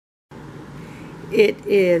It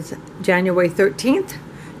is January 13th,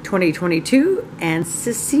 2022, and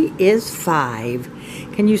Sissy is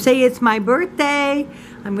 5. Can you say it's my birthday?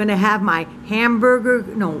 I'm going to have my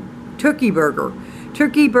turkey burger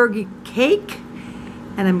cake,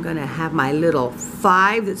 and I'm going to have my little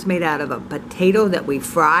 5 that's made out of a potato that we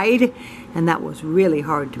fried, and that was really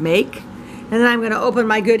hard to make. And then I'm going to open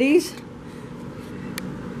my goodies.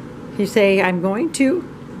 You say, I'm going to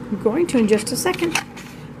in just a second.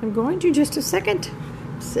 I'm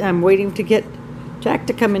waiting to get Jack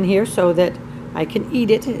to come in here so that I can eat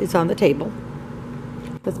it. It's on the table.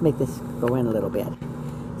 Let's make this go in a little bit.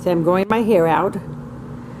 So I'm growing my hair out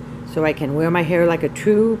so I can wear my hair like a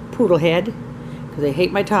true poodle head, because I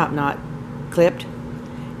hate my top knot clipped,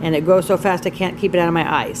 and it grows so fast I can't keep it out of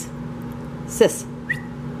my eyes. Sis,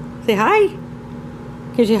 say hi.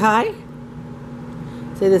 Can you say hi?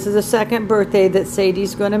 Say this is the second birthday that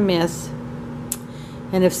Sadie's going to miss.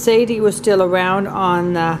 And if Sadie was still around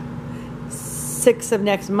on the 6th of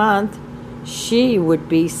next month, she would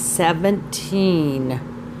be 17.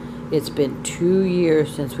 It's been 2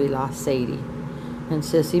 years since we lost Sadie. And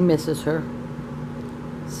Sissy misses her.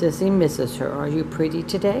 Sissy misses her. Are you pretty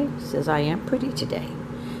today? Says, I am pretty today.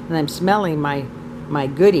 And I'm smelling my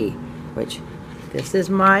goodie, which this is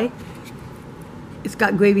it's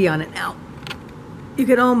got gravy on it now. You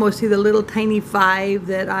can almost see the little tiny 5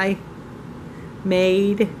 that I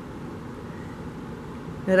made,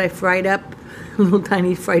 that I fried up, a little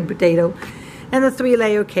tiny fried potato, and the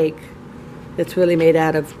 3-layer cake that's really made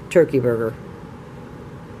out of turkey burger.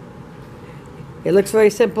 It looks very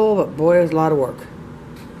simple, but boy, it was a lot of work.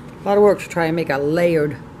 A lot of work to try and make a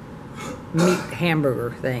layered meat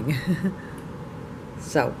hamburger thing.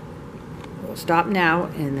 So, we'll stop now,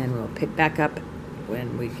 and then we'll pick back up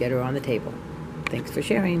when we get her on the table. Thanks for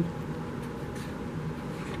sharing.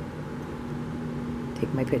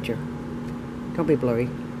 Take my picture. Don't be blurry.